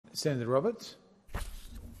Senator Roberts.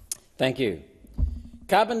 Thank you.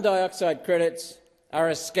 Carbon dioxide credits are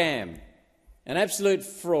a scam, an absolute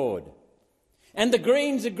fraud. And the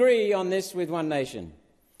Greens agree on this with One Nation.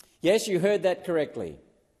 Yes, you heard that correctly.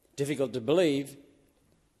 Difficult to believe.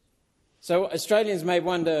 So Australians may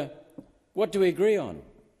wonder, what do we agree on?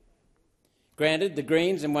 Granted, the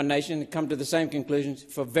Greens and One Nation come to the same conclusions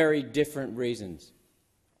for very different reasons.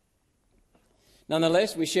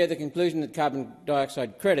 Nonetheless, we share the conclusion that carbon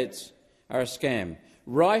dioxide credits are a scam,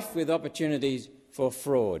 rife with opportunities for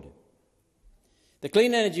fraud. The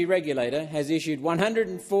Clean Energy Regulator has issued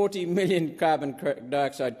 140 million carbon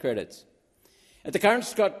dioxide credits. At the current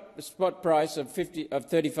spot price of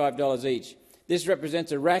 $35 each, this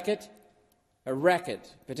represents a racket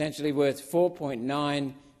potentially worth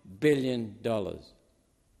 $4.9 billion.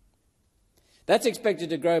 That's expected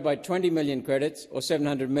to grow by 20 million credits, or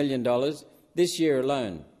 $700 million, this year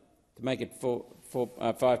alone, to make it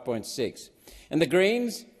 5.6. And the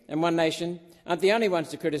Greens and One Nation aren't the only ones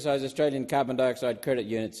to criticise Australian carbon dioxide credit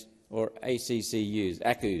units, or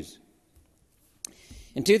ACUs.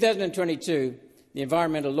 In 2022, the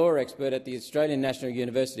environmental law expert at the Australian National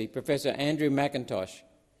University, Professor Andrew McIntosh,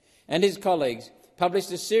 and his colleagues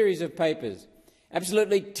published a series of papers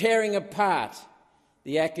absolutely tearing apart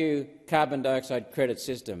the ACU carbon dioxide credit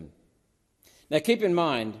system. Now, keep in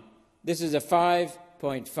mind, this is a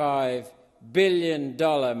 $5.5 billion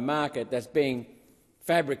market that's being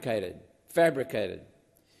fabricated,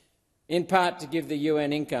 in part to give the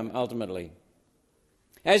UN income ultimately.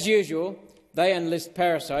 As usual, they enlist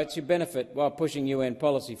parasites who benefit while pushing UN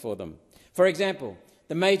policy for them. For example,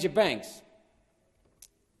 the major banks,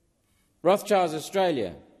 Rothschilds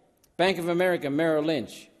Australia, Bank of America, Merrill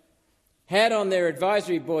Lynch, had on their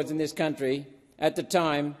advisory boards in this country at the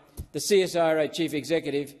time the CSIRO Chief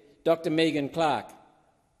Executive, Dr Megan Clark,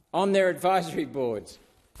 on their advisory boards.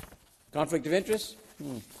 Conflict of interest?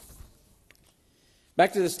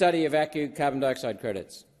 Back to the study of ACU carbon dioxide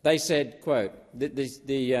credits. They said, quote,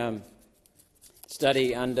 the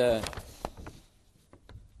study under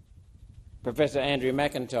Professor Andrew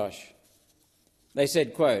McIntosh, they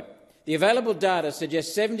said, quote, the available data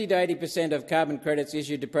suggests 70 to 80% of carbon credits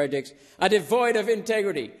issued to projects are devoid of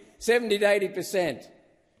integrity. 70 to 80%.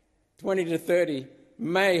 20 to 30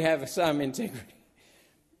 may have some integrity.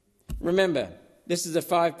 Remember, this is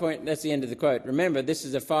that's the end of the quote. Remember, this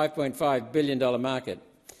is a $5.5 billion market.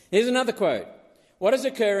 Here's another quote. What is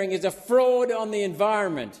occurring is a fraud on the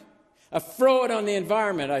environment. A fraud on the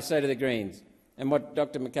environment, I say to the Greens. And what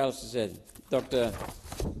Dr McAllister said, Dr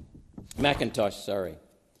McIntosh, sorry.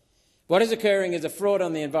 What is occurring is a fraud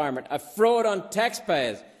on the environment, a fraud on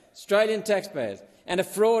taxpayers, Australian taxpayers, and a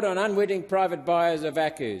fraud on unwitting private buyers of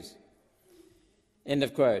ACUs. End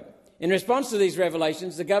of quote. In response to these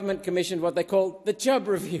revelations, the government commissioned what they called the Chubb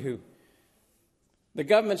Review. The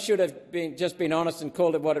government should have just been honest and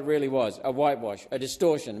called it what it really was, a whitewash, a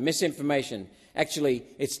distortion, misinformation. Actually,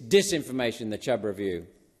 it's disinformation, the Chubb Review.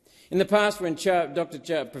 In the past, when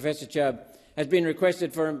Professor Chubb has been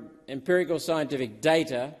requested for empirical scientific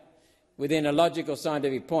data within a logical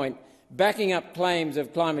scientific point, backing up claims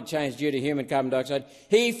of climate change due to human carbon dioxide,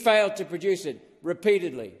 he failed to produce it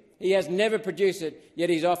repeatedly. He has never produced it,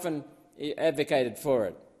 yet he's often advocated for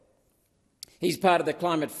it. He's part of the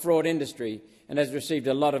climate fraud industry and has received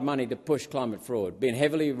a lot of money to push climate fraud, been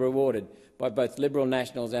heavily rewarded by both Liberal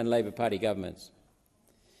Nationals and Labor Party governments.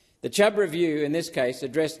 The Chubb Review, in this case,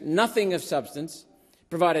 addressed nothing of substance,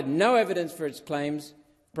 provided no evidence for its claims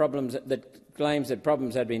that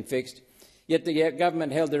problems had been fixed, yet the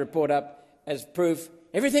government held the report up as proof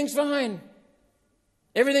everything's fine.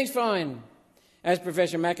 Everything's fine. As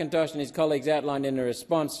Professor McIntosh and his colleagues outlined in a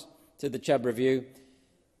response to the Chubb Review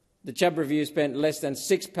spent less than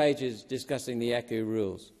 6 pages discussing the ACU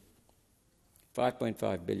rules.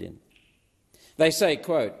 $5.5 billion. They say,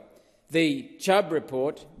 quote, the Chubb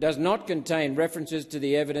report does not contain references to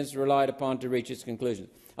the evidence relied upon to reach its conclusions.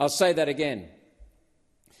 I'll say that again.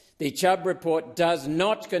 The Chubb report does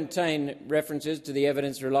not contain references to the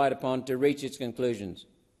evidence relied upon to reach its conclusions,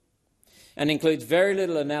 and includes very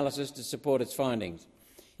little analysis to support its findings.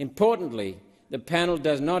 Importantly, the panel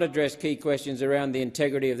does not address key questions around the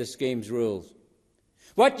integrity of the scheme's rules.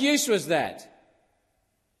 What use was that?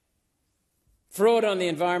 Fraud on the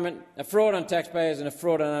environment, a fraud on taxpayers and a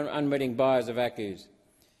fraud on unwitting buyers of ACUs.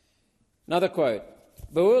 Another quote.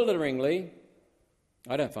 Bewilderingly,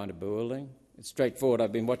 I don't find it bewildering. It's straightforward.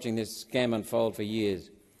 I've been watching this scam unfold for years.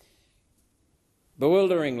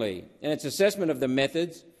 Bewilderingly, in its assessment of the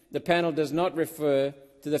methods, the panel does not refer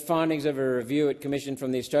to the findings of a review it commissioned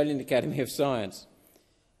from the Australian Academy of Science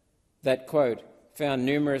that, quote, found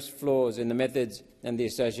numerous flaws in the methods and the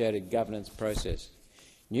associated governance process.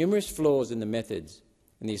 Numerous flaws in the methods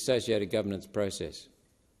and the associated governance process.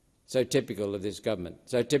 So typical of this government,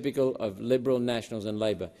 so typical of Liberal, Nationals and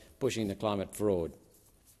Labor pushing the climate fraud.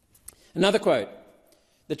 Another quote.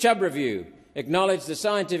 The Chubb Review acknowledged the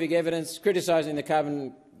scientific evidence criticising the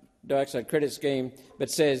carbon dioxide credit scheme, but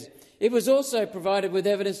says it was also provided with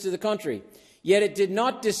evidence to the contrary, yet it did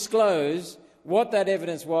not disclose what that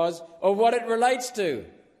evidence was or what it relates to.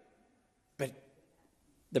 But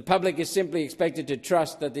the public is simply expected to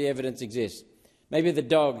trust that the evidence exists. Maybe the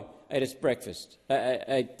dog ate its breakfast,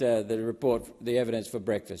 ate the evidence for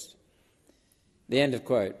breakfast. The end of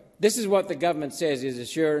quote. This is what the government says is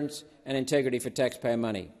assurance and integrity for taxpayer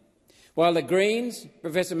money. While the Greens,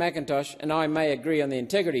 Professor McIntosh and I may agree on the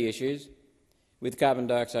integrity issues with carbon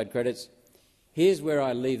dioxide credits, here's where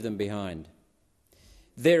I leave them behind.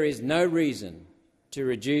 There is no reason to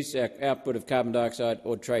reduce our output of carbon dioxide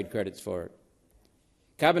or trade credits for it.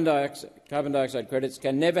 Carbon dioxide credits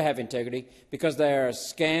can never have integrity because they are a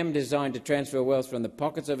scam designed to transfer wealth from the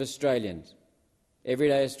pockets of Australians,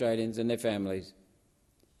 everyday Australians and their families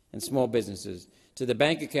and small businesses, to the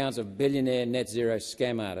bank accounts of billionaire net zero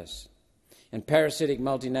scam artists and parasitic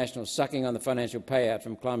multinationals sucking on the financial payout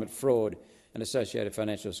from climate fraud and associated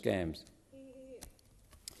financial scams.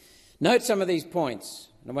 Note some of these points,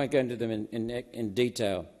 and I won't go into them in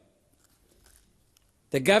detail.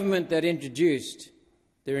 The government that introduced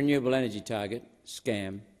the renewable energy target,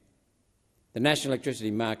 scam, the national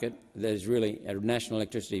electricity market, that is really a national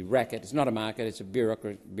electricity racket. It's not a market, it's a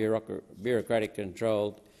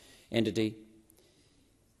bureaucratic-controlled entity,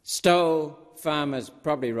 stole farmers'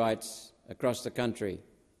 property rights across the country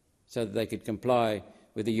so that they could comply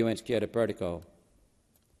with the UN's Kyoto Protocol,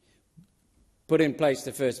 put in place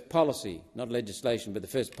the first policy, not legislation, but the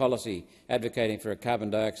first policy advocating for a carbon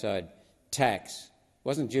dioxide tax. It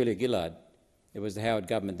wasn't Julia Gillard, it was the Howard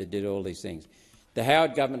government that did all these things. The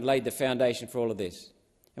Howard government laid the foundation for all of this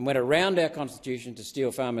and went around our constitution to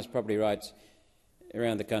steal farmers' property rights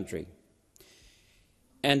around the country.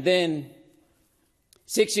 And then,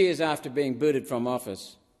 6 years after being booted from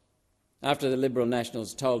office, after the Liberal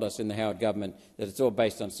Nationals told us in the Howard government that it's all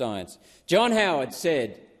based on science, John Howard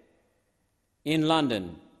said in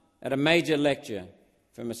London at a major lecture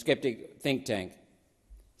from a sceptic think tank,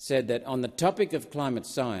 said that on the topic of climate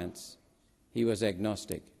science, he was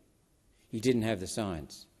agnostic. He didn't have the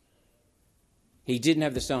science. He didn't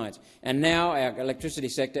have the science. And now our electricity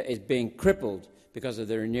sector is being crippled because of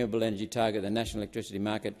the renewable energy target, the national electricity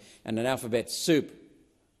market, and an alphabet soup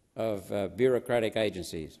of bureaucratic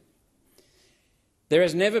agencies. There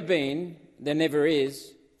has never been, there never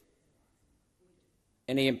is,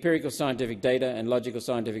 any empirical scientific data and logical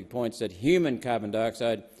scientific points that human carbon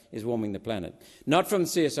dioxide is warming the planet. Not from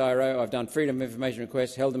CSIRO. I've done freedom of information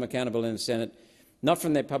requests, held them accountable in the Senate. Not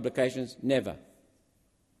from their publications, never.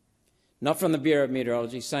 Not from the Bureau of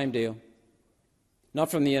Meteorology, same deal.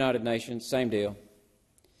 Not from the United Nations, same deal.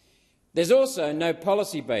 There's also no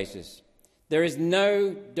policy basis. There is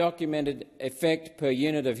no documented effect per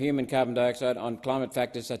unit of human carbon dioxide on climate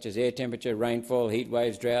factors such as air temperature, rainfall, heat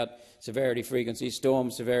waves, drought, severity, frequency,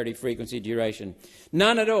 storm, severity, frequency, duration.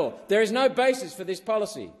 None at all. There is no basis for this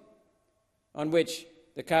policy on which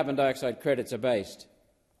the carbon dioxide credits are based.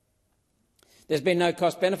 There's been no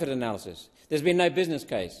cost-benefit analysis. There's been no business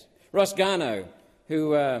case. Ross Garnaut,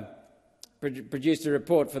 who produced a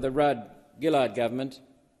report for the Rudd-Gillard government,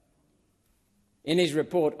 in his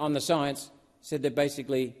report on the science, said there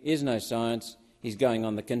basically is no science. He's going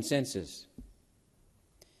on the consensus.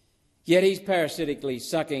 Yet he's parasitically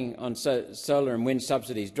sucking on solar and wind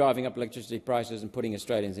subsidies, driving up electricity prices and putting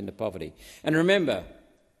Australians into poverty. And remember,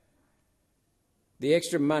 the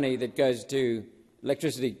extra money that goes to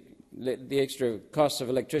electricity, the extra costs of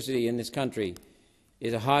electricity in this country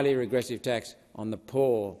is a highly regressive tax on the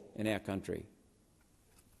poor in our country.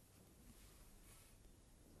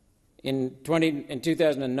 In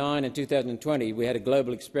 2009 and 2020, we had a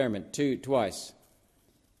global experiment twice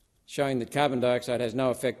showing that carbon dioxide has no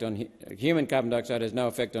effect on human carbon dioxide has no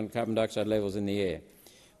effect on carbon dioxide levels in the air.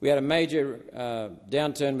 We had a major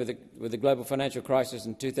downturn with the global financial crisis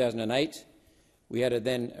in 2008. We had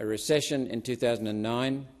then a recession in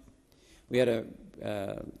 2009. We had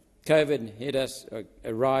COVID hit us,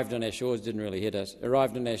 arrived on our shores, didn't really hit us,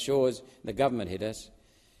 arrived on our shores, the government hit us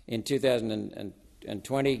in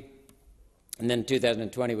 2020. And then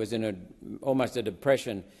 2020 was in almost a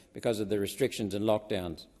depression because of the restrictions and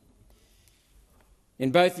lockdowns.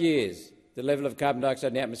 In both years, the level of carbon dioxide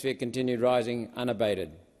in the atmosphere continued rising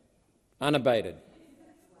unabated. Unabated.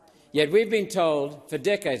 Yet we've been told for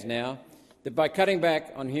decades now that by cutting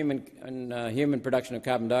back on human production of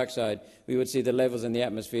carbon dioxide, we would see the levels in the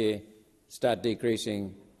atmosphere start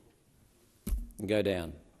decreasing and go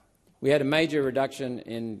down. We had a major reduction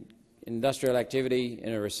in industrial activity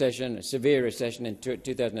in a recession, a severe recession in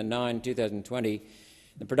 2009, 2020.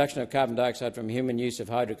 The production of carbon dioxide from human use of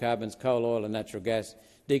hydrocarbons, coal, oil and natural gas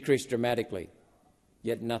decreased dramatically,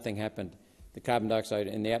 yet nothing happened. The carbon dioxide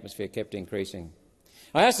in the atmosphere kept increasing.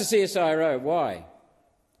 I asked the CSIRO why,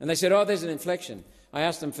 and they said, oh, there's an inflection. I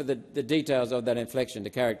asked them for the details of that inflection to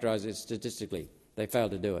characterise it statistically. They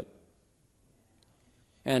failed to do it.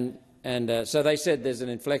 And so they said there's an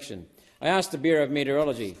inflection. I asked the Bureau of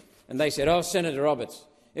Meteorology, and they said, oh, Senator Roberts,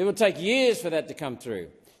 it will take years for that to come through.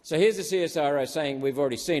 So here's the CSIRO saying we've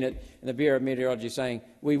already seen it, and the Bureau of Meteorology saying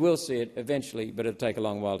we will see it eventually, but it'll take a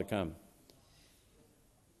long while to come.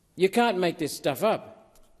 You can't make this stuff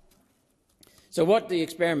up. So what the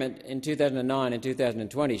experiment in 2009 and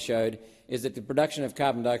 2020 showed is that the production of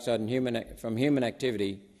carbon dioxide from human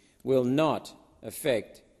activity will not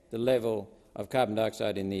affect the level of carbon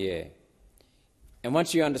dioxide in the air. And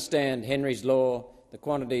once you understand Henry's law, the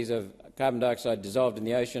quantities of carbon dioxide dissolved in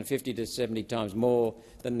the ocean, 50 to 70 times more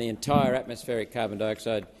than the entire atmospheric carbon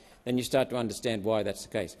dioxide, then you start to understand why that's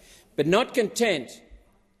the case. But not content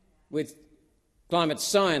with climate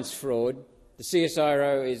science fraud, the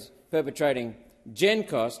CSIRO is perpetrating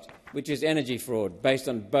GenCost, which is energy fraud based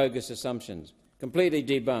on bogus assumptions, completely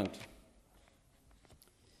debunked.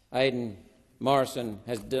 Aidan Morrison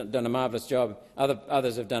has done a marvellous job.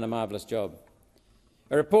 Others have done a marvellous job.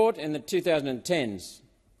 A report in the 2010s.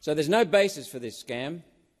 So there's no basis for this scam,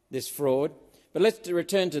 this fraud. But let's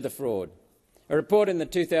return to the fraud. A report in the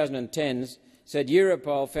 2010s said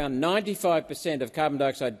Europol found 95% of carbon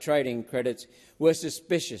dioxide trading credits were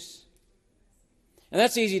suspicious. And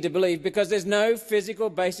that's easy to believe because there's no physical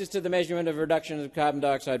basis to the measurement of reduction of carbon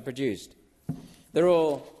dioxide produced. They're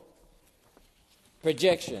all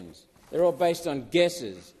projections. They're all based on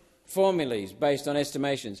guesses, formulas based on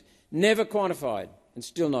estimations, never quantified and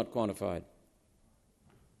still not quantified.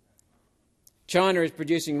 China is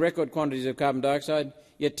producing record quantities of carbon dioxide,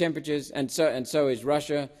 yet temperatures, and so is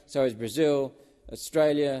Russia, so is Brazil,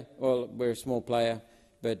 Australia, well, we're a small player,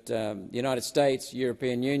 but the United States,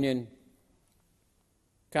 European Union,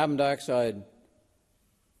 carbon dioxide,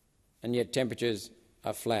 and yet temperatures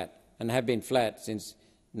are flat and have been flat since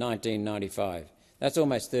 1995. That's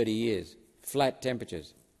almost 30 years, flat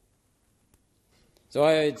temperatures. So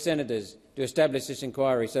I urge senators to establish this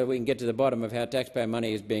inquiry so we can get to the bottom of how taxpayer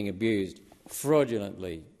money is being abused,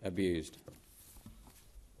 fraudulently abused.